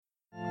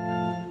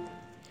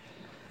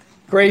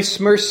Grace,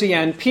 mercy,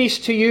 and peace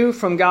to you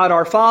from God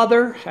our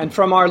Father and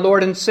from our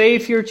Lord and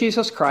Savior,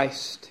 Jesus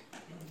Christ.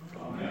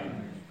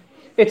 Amen.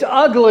 It's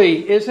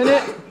ugly, isn't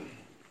it?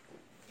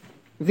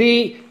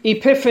 The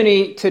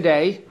epiphany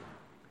today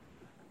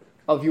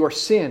of your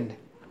sin.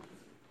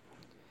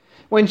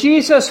 When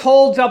Jesus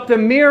holds up the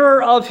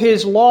mirror of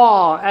his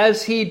law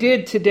as he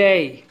did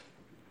today,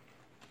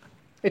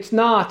 it's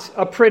not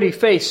a pretty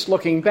face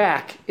looking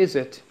back, is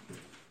it?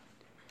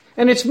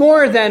 And it's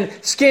more than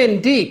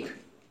skin deep,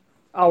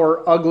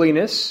 our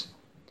ugliness.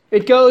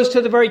 It goes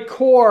to the very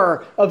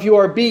core of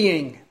your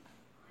being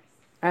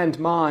and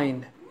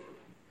mine.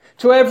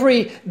 To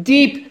every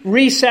deep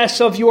recess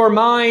of your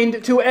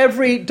mind, to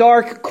every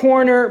dark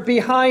corner,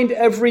 behind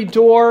every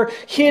door,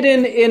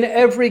 hidden in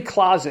every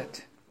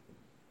closet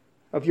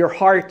of your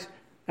heart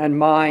and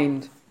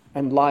mind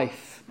and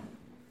life.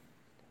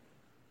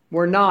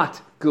 We're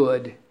not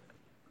good.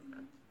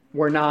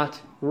 We're not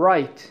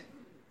right.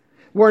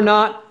 We're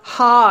not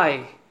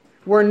high.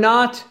 We're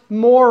not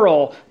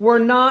moral. We're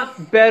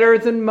not better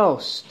than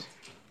most.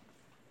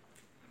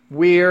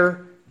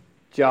 We're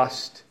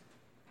just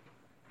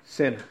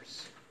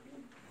sinners.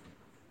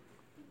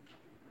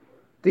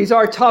 These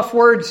are tough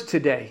words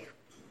today,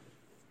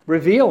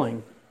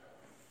 revealing.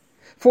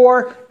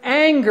 For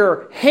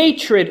anger,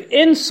 hatred,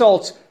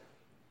 insults,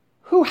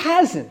 who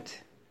hasn't?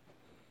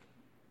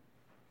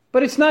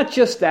 But it's not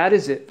just that,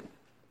 is it?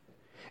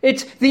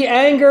 It's the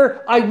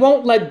anger I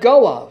won't let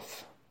go of,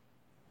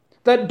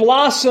 that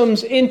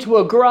blossoms into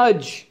a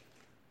grudge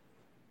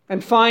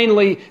and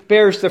finally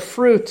bears the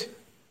fruit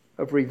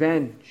of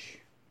revenge.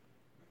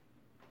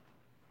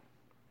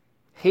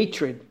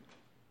 Hatred.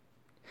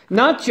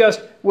 Not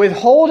just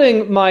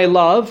withholding my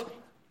love,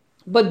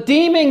 but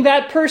deeming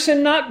that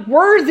person not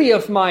worthy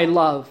of my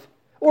love,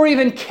 or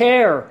even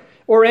care,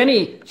 or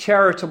any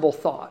charitable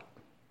thought.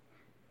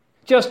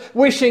 Just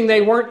wishing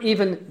they weren't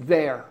even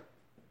there.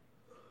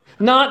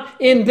 Not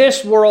in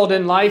this world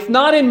and life,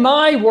 not in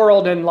my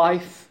world and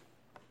life.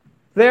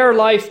 Their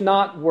life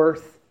not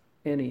worth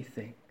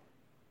anything.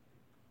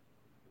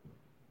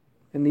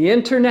 And the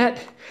internet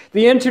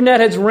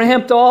has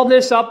ramped all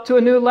this up to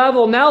a new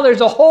level. Now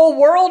there's a whole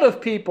world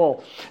of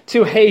people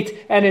to hate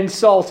and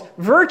insult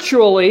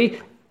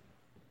virtually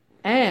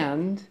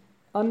and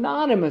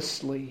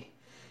anonymously.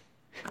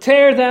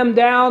 Tear them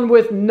down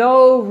with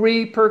no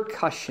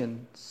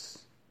repercussions.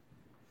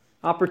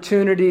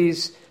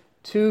 Opportunities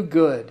too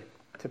good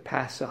to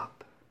pass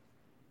up.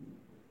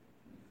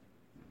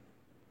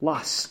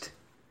 Lust.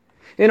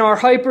 In our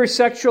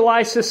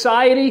hypersexualized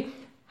society,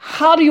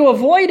 how do you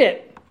avoid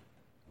it?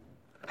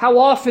 How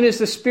often is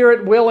the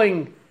spirit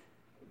willing,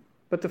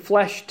 but the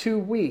flesh too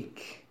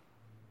weak?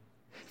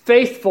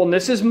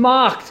 Faithfulness is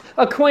mocked,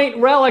 a quaint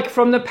relic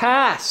from the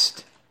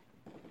past.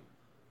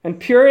 And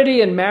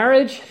purity in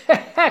marriage?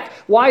 Heck,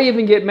 why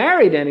even get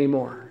married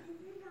anymore?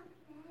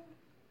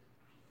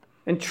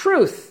 And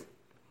truth.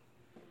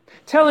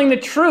 Telling the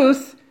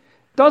truth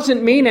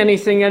doesn't mean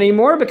anything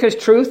anymore because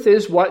truth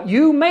is what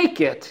you make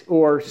it,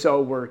 or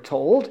so we're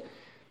told.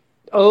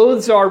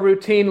 Oaths are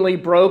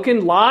routinely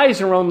broken.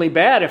 Lies are only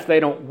bad if they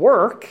don't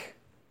work.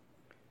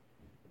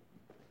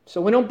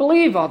 So we don't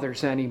believe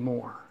others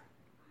anymore.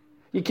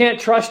 You can't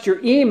trust your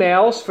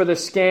emails for the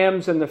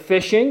scams and the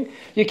phishing.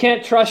 You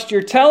can't trust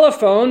your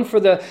telephone for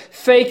the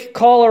fake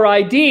caller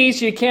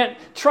IDs. You can't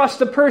trust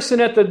the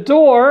person at the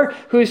door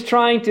who's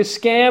trying to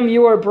scam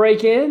you or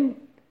break in.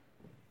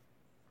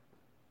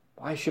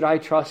 Why should I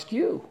trust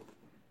you?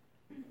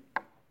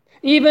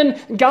 Even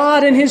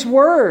God and His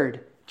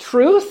Word.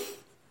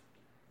 Truth?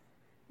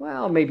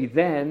 Well, maybe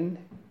then,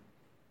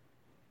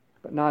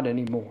 but not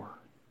anymore.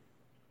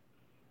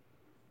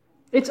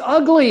 It's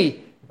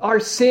ugly, our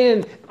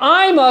sin.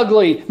 I'm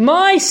ugly,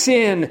 my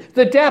sin,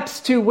 the depths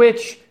to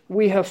which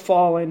we have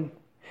fallen.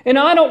 And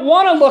I don't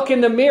want to look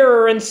in the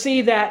mirror and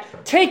see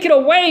that. Take it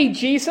away,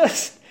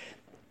 Jesus.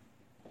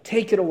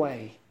 Take it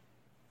away.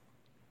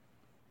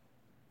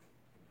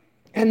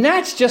 And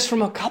that's just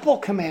from a couple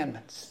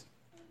commandments.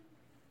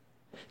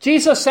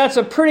 Jesus sets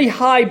a pretty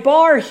high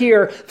bar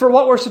here for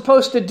what we're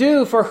supposed to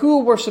do, for who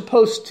we're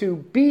supposed to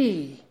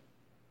be.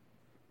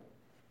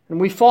 And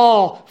we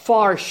fall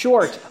far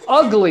short,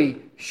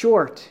 ugly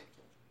short.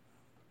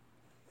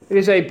 It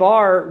is a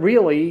bar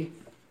really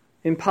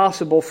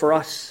impossible for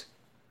us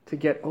to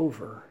get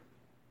over.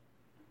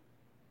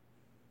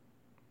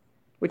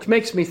 Which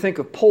makes me think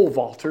of pole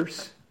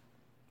vaulters.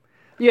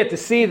 You get to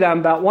see them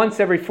about once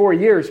every 4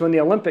 years when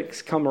the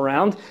Olympics come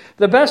around.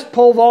 The best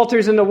pole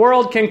vaulters in the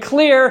world can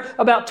clear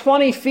about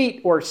 20 feet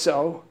or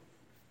so.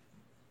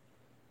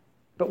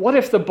 But what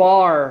if the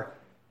bar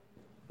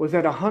was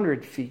at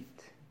 100 feet?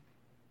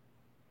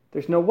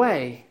 There's no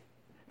way.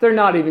 They're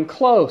not even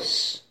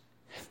close.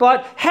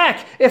 But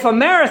heck, if a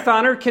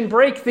marathoner can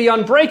break the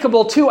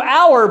unbreakable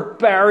 2-hour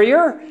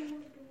barrier,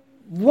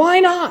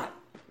 why not?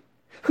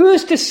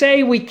 Who's to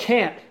say we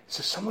can't?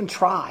 So someone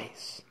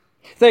tries.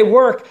 They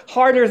work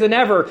harder than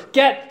ever,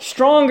 get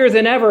stronger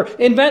than ever,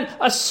 invent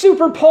a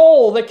super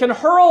pole that can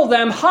hurl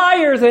them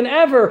higher than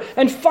ever.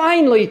 And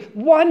finally,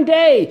 one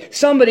day,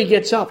 somebody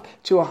gets up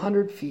to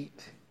 100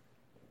 feet.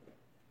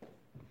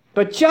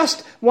 But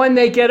just when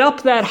they get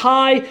up that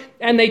high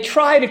and they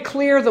try to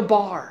clear the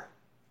bar,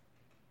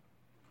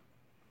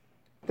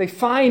 they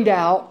find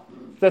out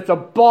that the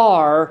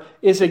bar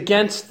is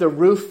against the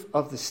roof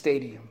of the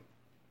stadium.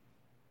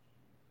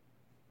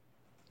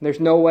 There's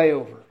no way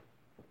over.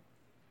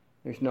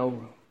 There's no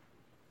room.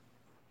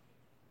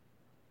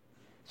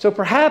 So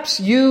perhaps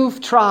you've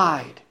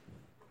tried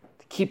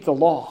to keep the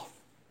law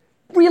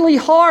really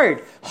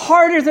hard,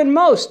 harder than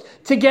most,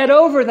 to get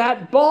over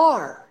that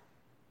bar.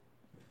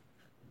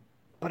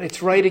 But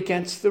it's right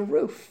against the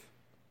roof.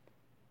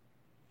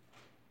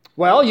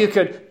 Well, you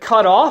could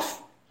cut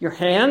off your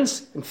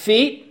hands and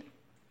feet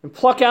and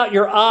pluck out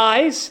your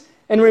eyes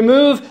and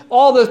remove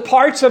all the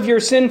parts of your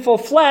sinful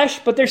flesh,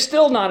 but there's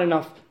still not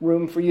enough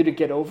room for you to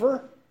get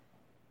over.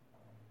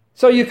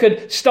 So you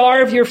could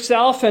starve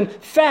yourself and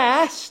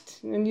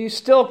fast, and you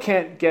still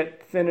can't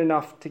get thin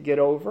enough to get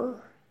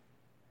over.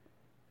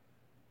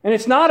 And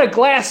it's not a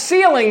glass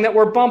ceiling that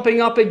we're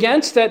bumping up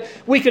against that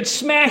we could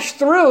smash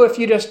through if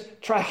you just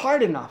try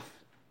hard enough.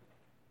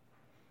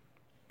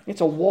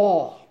 It's a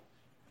wall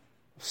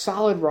of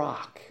solid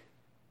rock,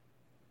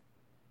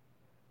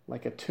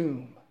 like a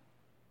tomb.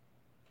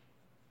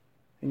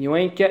 And you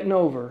ain't getting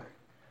over,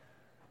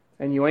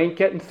 and you ain't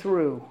getting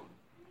through,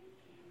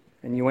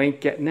 and you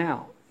ain't getting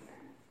out.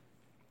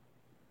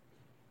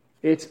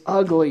 It's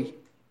ugly.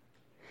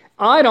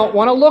 I don't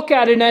want to look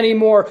at it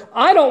anymore.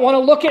 I don't want to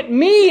look at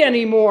me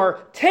anymore.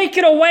 Take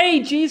it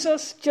away,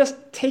 Jesus. Just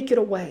take it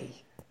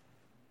away.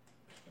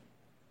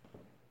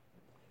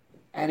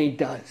 And he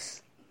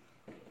does.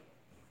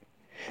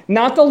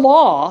 Not the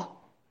law,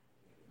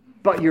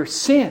 but your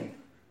sin,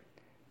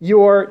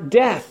 your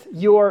death,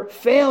 your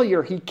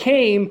failure. He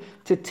came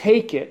to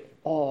take it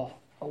all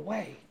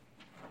away.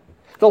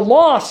 The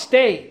law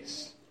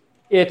stays.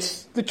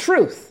 It's the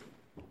truth.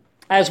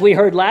 As we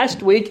heard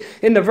last week,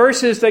 in the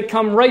verses that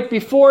come right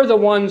before the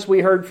ones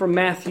we heard from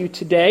Matthew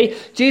today,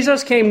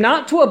 Jesus came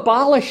not to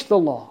abolish the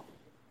law,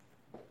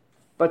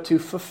 but to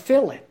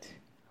fulfill it.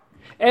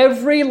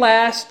 Every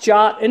last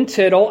jot and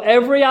tittle,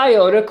 every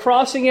iota,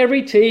 crossing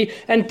every T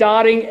and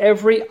dotting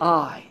every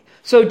I.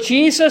 So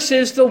Jesus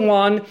is the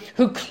one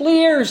who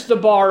clears the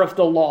bar of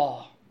the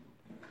law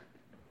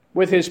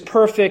with his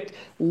perfect,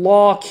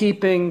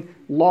 law-keeping,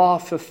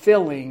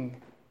 law-fulfilling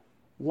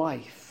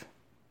life.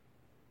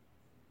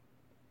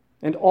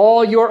 And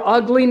all your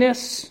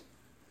ugliness,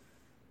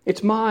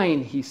 it's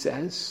mine, he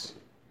says.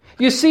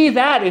 You see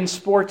that in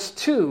sports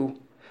too.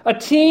 A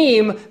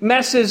team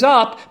messes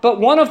up,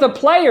 but one of the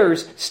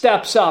players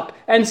steps up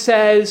and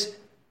says,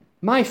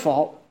 my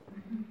fault,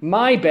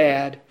 my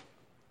bad,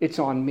 it's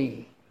on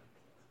me.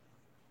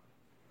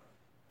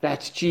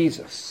 That's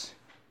Jesus.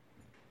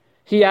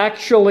 He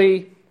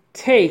actually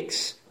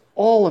takes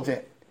all of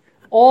it,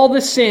 all the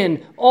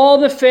sin, all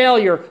the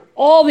failure,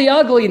 all the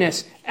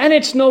ugliness, and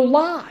it's no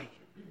lie.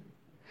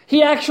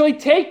 He actually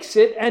takes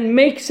it and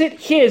makes it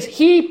his.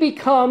 He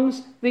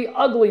becomes the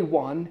ugly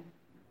one,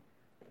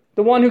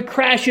 the one who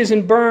crashes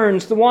and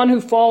burns, the one who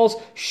falls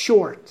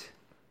short.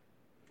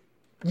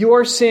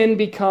 Your sin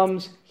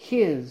becomes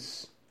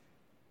his,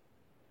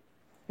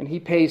 and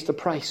he pays the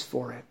price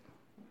for it.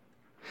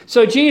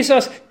 So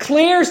Jesus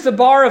clears the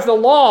bar of the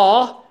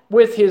law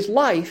with his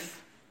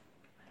life,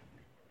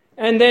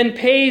 and then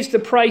pays the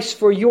price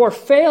for your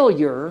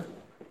failure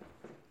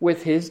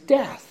with his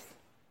death.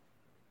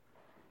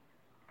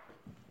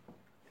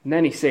 And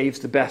then he saves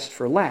the best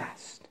for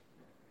last.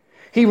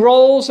 He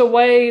rolls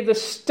away the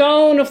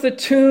stone of the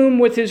tomb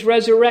with his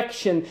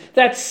resurrection,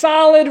 that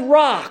solid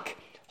rock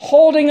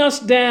holding us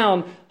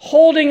down,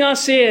 holding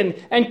us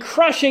in, and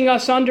crushing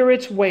us under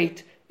its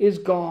weight is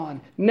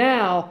gone.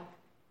 Now,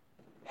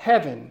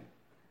 heaven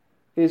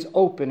is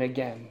open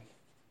again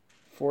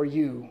for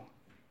you.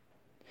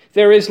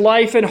 There is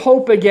life and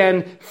hope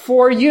again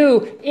for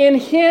you in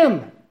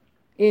him,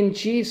 in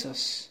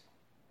Jesus.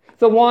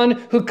 The one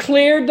who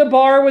cleared the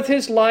bar with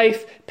his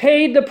life,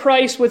 paid the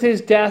price with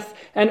his death,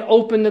 and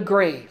opened the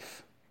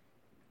grave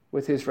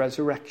with his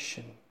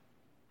resurrection.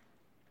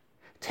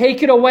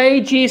 Take it away,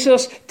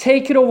 Jesus,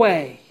 take it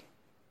away.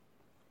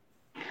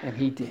 And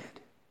he did.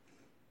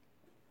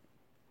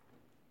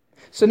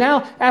 So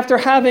now, after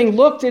having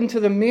looked into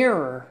the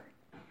mirror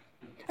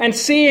and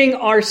seeing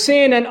our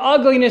sin and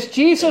ugliness,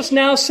 Jesus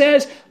now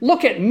says,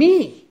 look at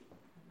me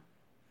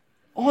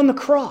on the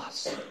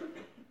cross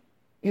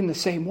in the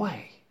same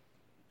way.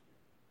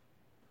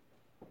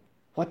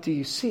 What do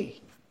you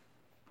see?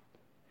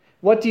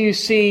 What do you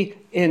see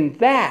in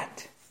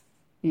that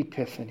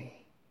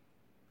epiphany?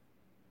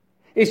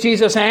 Is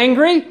Jesus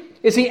angry?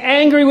 Is he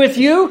angry with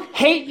you?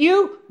 Hate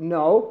you?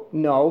 No,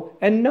 no,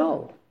 and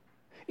no.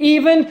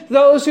 Even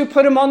those who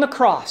put him on the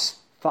cross,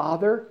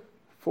 Father,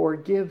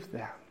 forgive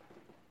them.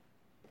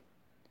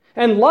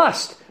 And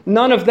lust,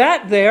 none of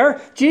that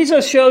there.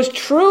 Jesus shows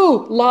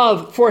true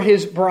love for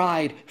his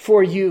bride,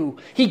 for you.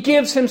 He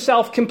gives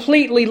himself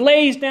completely,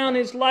 lays down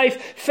his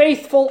life,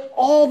 faithful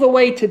all the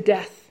way to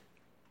death.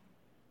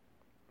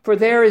 For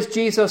there is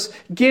Jesus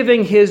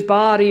giving his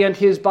body and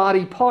his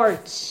body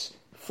parts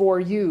for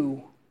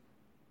you.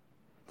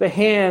 The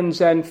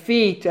hands and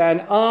feet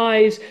and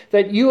eyes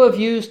that you have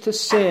used to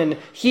sin,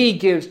 he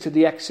gives to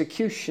the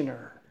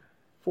executioner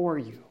for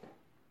you.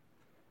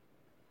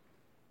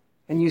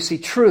 And you see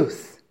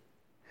truth,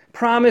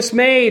 promise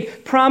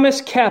made, promise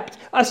kept,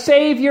 a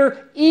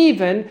Savior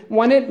even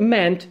when it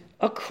meant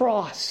a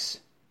cross.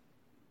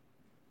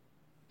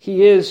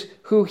 He is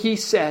who he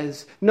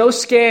says. No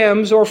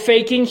scams or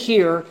faking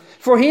here,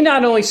 for he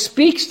not only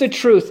speaks the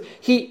truth,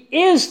 he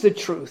is the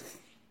truth.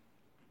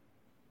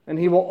 And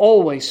he will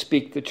always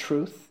speak the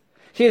truth.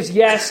 His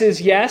yes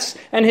is yes,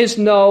 and his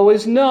no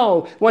is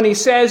no. When he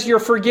says you're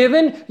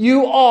forgiven,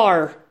 you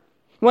are.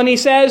 When he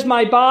says,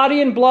 my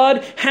body and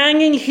blood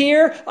hanging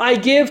here, I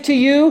give to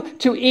you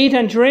to eat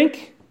and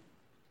drink,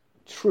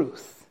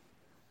 truth.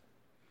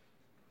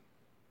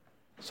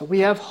 So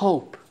we have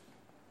hope.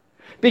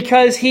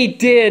 Because he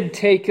did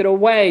take it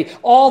away.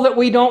 All that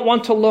we don't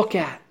want to look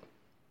at.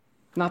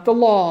 Not the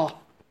law,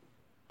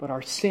 but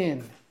our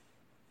sin.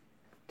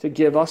 To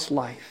give us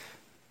life.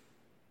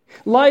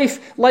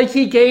 Life like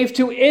he gave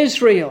to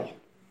Israel.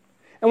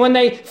 And when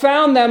they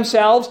found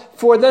themselves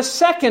for the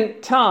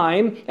second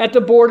time at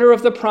the border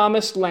of the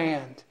promised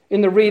land,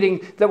 in the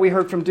reading that we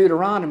heard from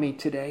Deuteronomy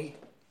today.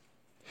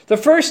 The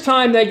first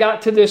time they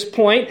got to this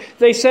point,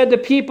 they said the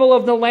people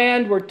of the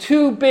land were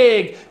too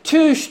big,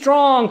 too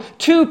strong,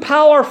 too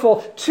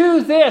powerful,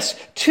 too this,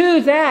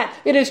 too that.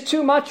 It is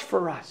too much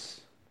for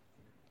us.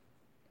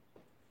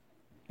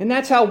 And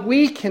that's how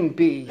we can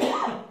be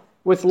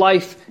with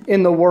life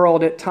in the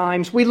world at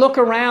times. We look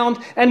around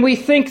and we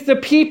think the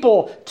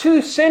people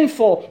too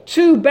sinful,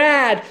 too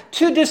bad,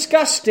 too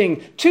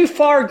disgusting, too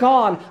far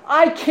gone.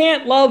 I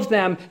can't love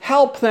them,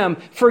 help them,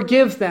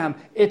 forgive them.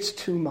 It's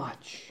too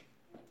much.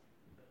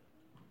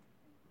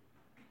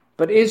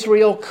 But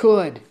Israel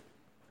could,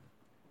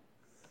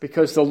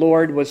 because the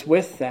Lord was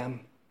with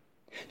them.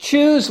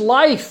 Choose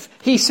life,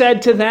 he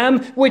said to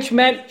them, which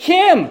meant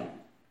him.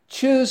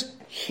 Choose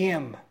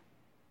him.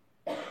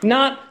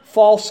 Not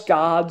false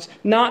gods,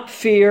 not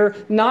fear,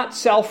 not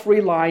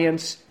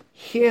self-reliance,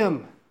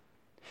 him.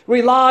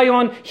 Rely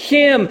on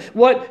him,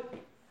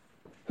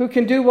 who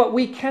can do what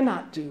we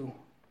cannot do.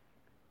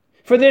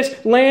 For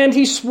this land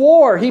he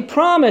swore, he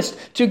promised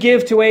to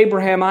give to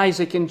Abraham,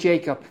 Isaac, and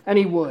Jacob, and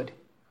he would.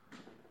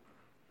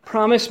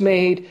 Promise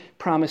made,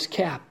 promise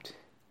kept.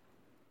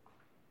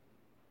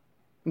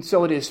 And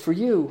so it is for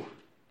you.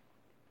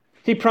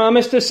 He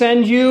promised to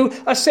send you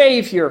a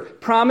Savior.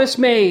 Promise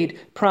made,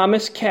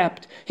 promise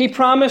kept. He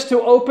promised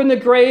to open the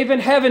grave in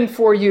heaven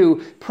for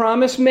you.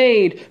 Promise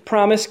made,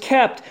 promise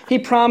kept. He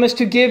promised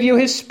to give you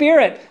his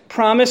Spirit.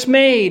 Promise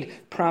made,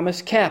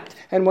 promise kept.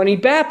 And when he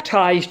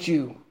baptized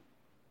you,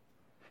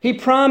 he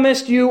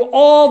promised you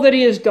all that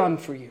he has done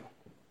for you.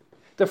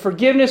 The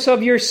forgiveness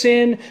of your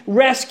sin,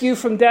 rescue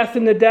from death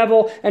and the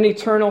devil, and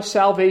eternal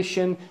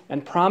salvation.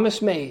 And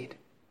promise made,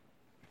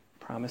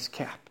 promise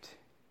kept.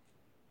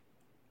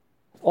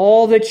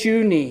 All that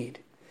you need,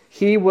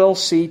 he will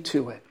see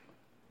to it.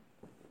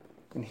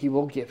 And he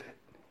will give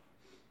it.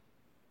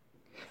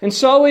 And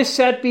so is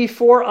set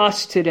before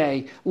us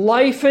today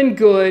life and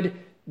good,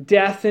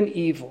 death and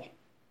evil.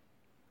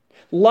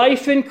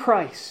 Life in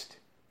Christ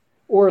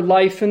or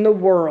life in the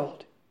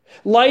world.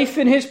 Life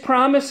in his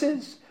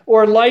promises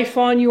or life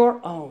on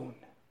your own.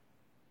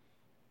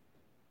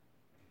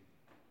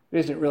 It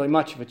isn't really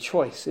much of a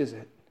choice, is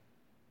it?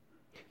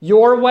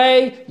 Your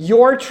way,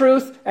 your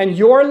truth, and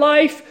your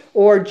life,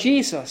 or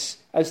Jesus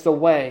as the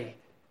way,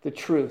 the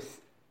truth,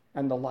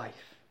 and the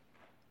life.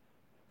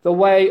 The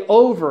way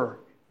over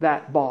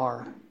that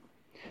bar.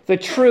 The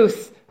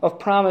truth of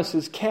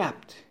promises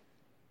kept.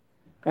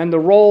 And the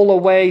roll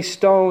away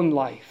stone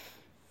life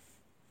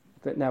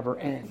that never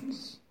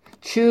ends.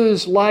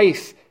 Choose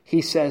life,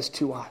 he says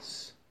to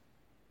us.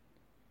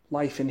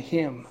 Life in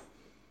him.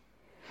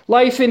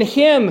 Life in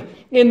him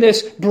in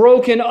this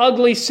broken,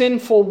 ugly,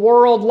 sinful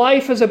world.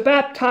 Life as a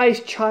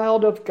baptized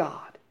child of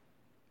God.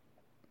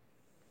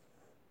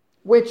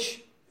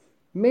 Which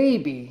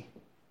maybe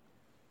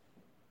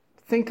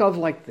think of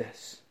like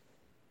this.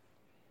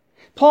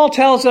 Paul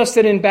tells us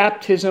that in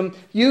baptism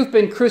you've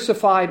been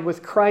crucified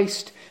with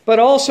Christ, but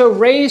also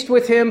raised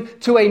with him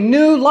to a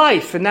new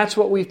life. And that's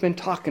what we've been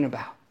talking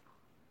about.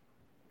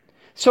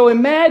 So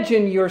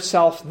imagine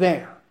yourself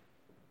there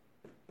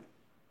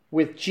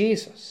with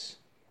Jesus.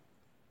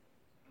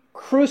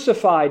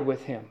 Crucified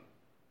with him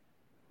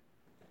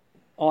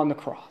on the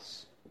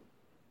cross.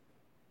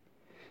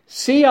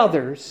 See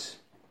others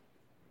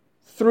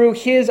through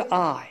his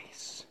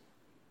eyes,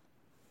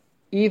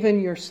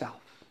 even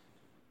yourself.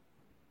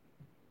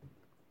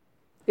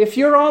 If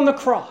you're on the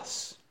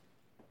cross,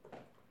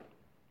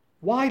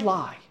 why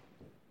lie?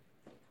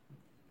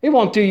 It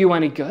won't do you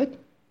any good.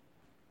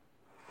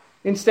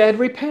 Instead,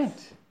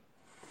 repent.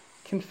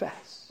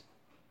 Confess.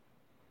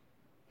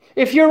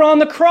 If you're on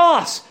the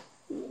cross,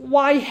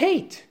 why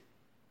hate?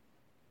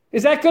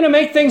 Is that going to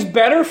make things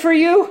better for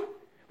you?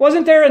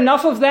 Wasn't there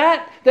enough of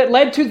that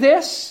led to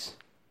this?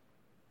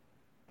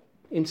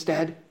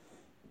 Instead,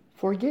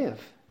 forgive.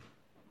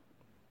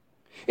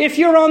 If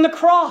you're on the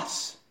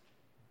cross,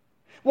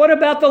 what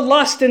about the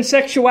lust and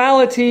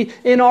sexuality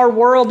in our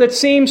world that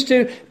seems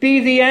to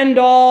be the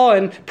end-all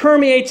and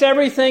permeates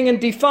everything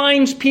and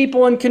defines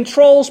people and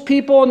controls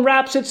people and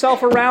wraps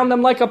itself around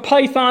them like a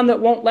python that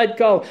won't let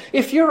go?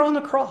 If you're on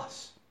the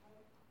cross,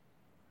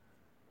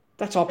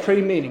 that's all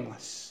pretty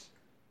meaningless,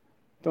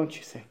 don't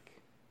you think?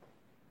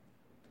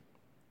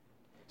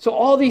 So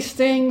all these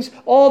things,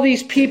 all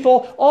these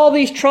people, all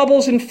these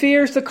troubles and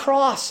fears, the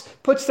cross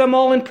puts them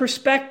all in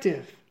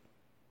perspective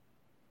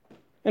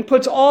and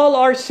puts all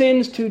our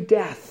sins to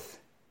death,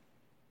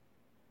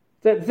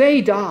 that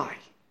they die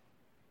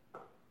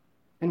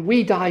and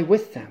we die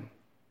with them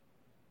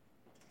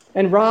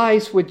and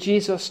rise with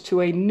Jesus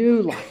to a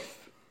new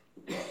life,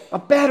 a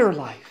better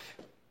life,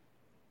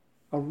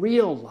 a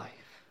real life.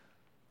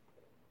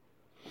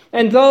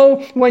 And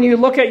though when you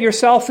look at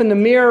yourself in the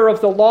mirror of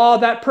the law,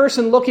 that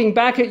person looking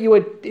back at you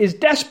is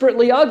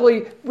desperately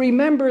ugly,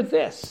 remember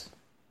this.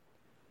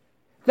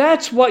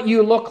 That's what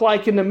you look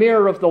like in the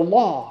mirror of the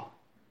law,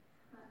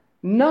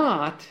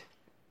 not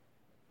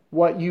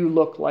what you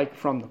look like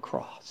from the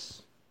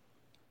cross.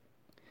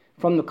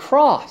 From the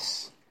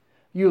cross,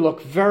 you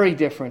look very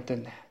different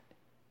than that.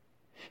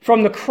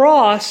 From the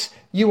cross,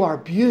 you are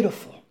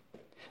beautiful,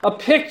 a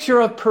picture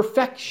of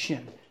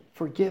perfection,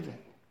 forgiven.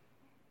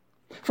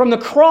 From the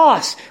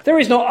cross, there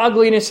is no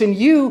ugliness in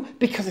you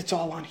because it's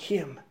all on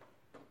Him.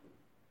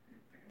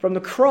 From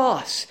the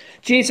cross,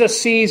 Jesus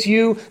sees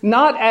you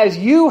not as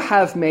you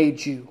have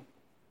made you,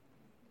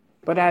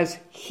 but as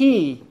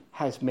He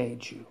has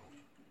made you.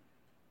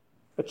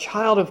 A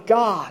child of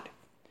God,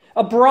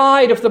 a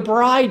bride of the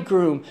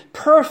bridegroom,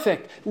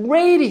 perfect,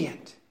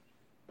 radiant,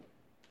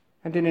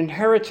 and an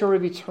inheritor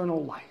of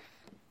eternal life.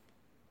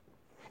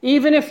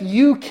 Even if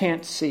you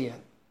can't see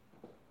it,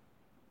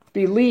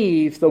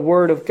 believe the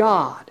Word of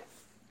God,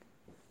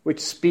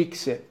 which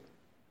speaks it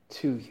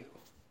to you.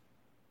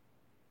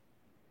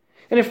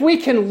 And if we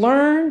can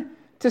learn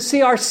to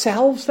see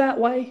ourselves that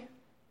way,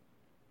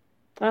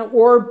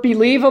 or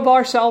believe of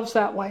ourselves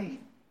that way,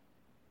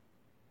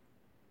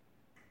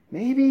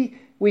 maybe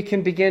we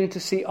can begin to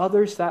see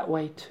others that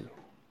way too,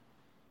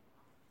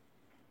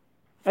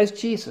 as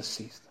Jesus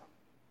sees them,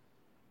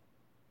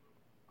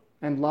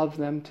 and love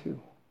them too.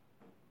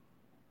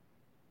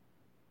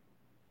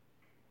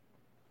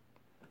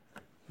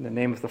 In the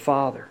name of the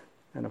Father,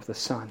 and of the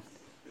Son,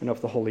 and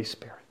of the Holy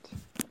Spirit.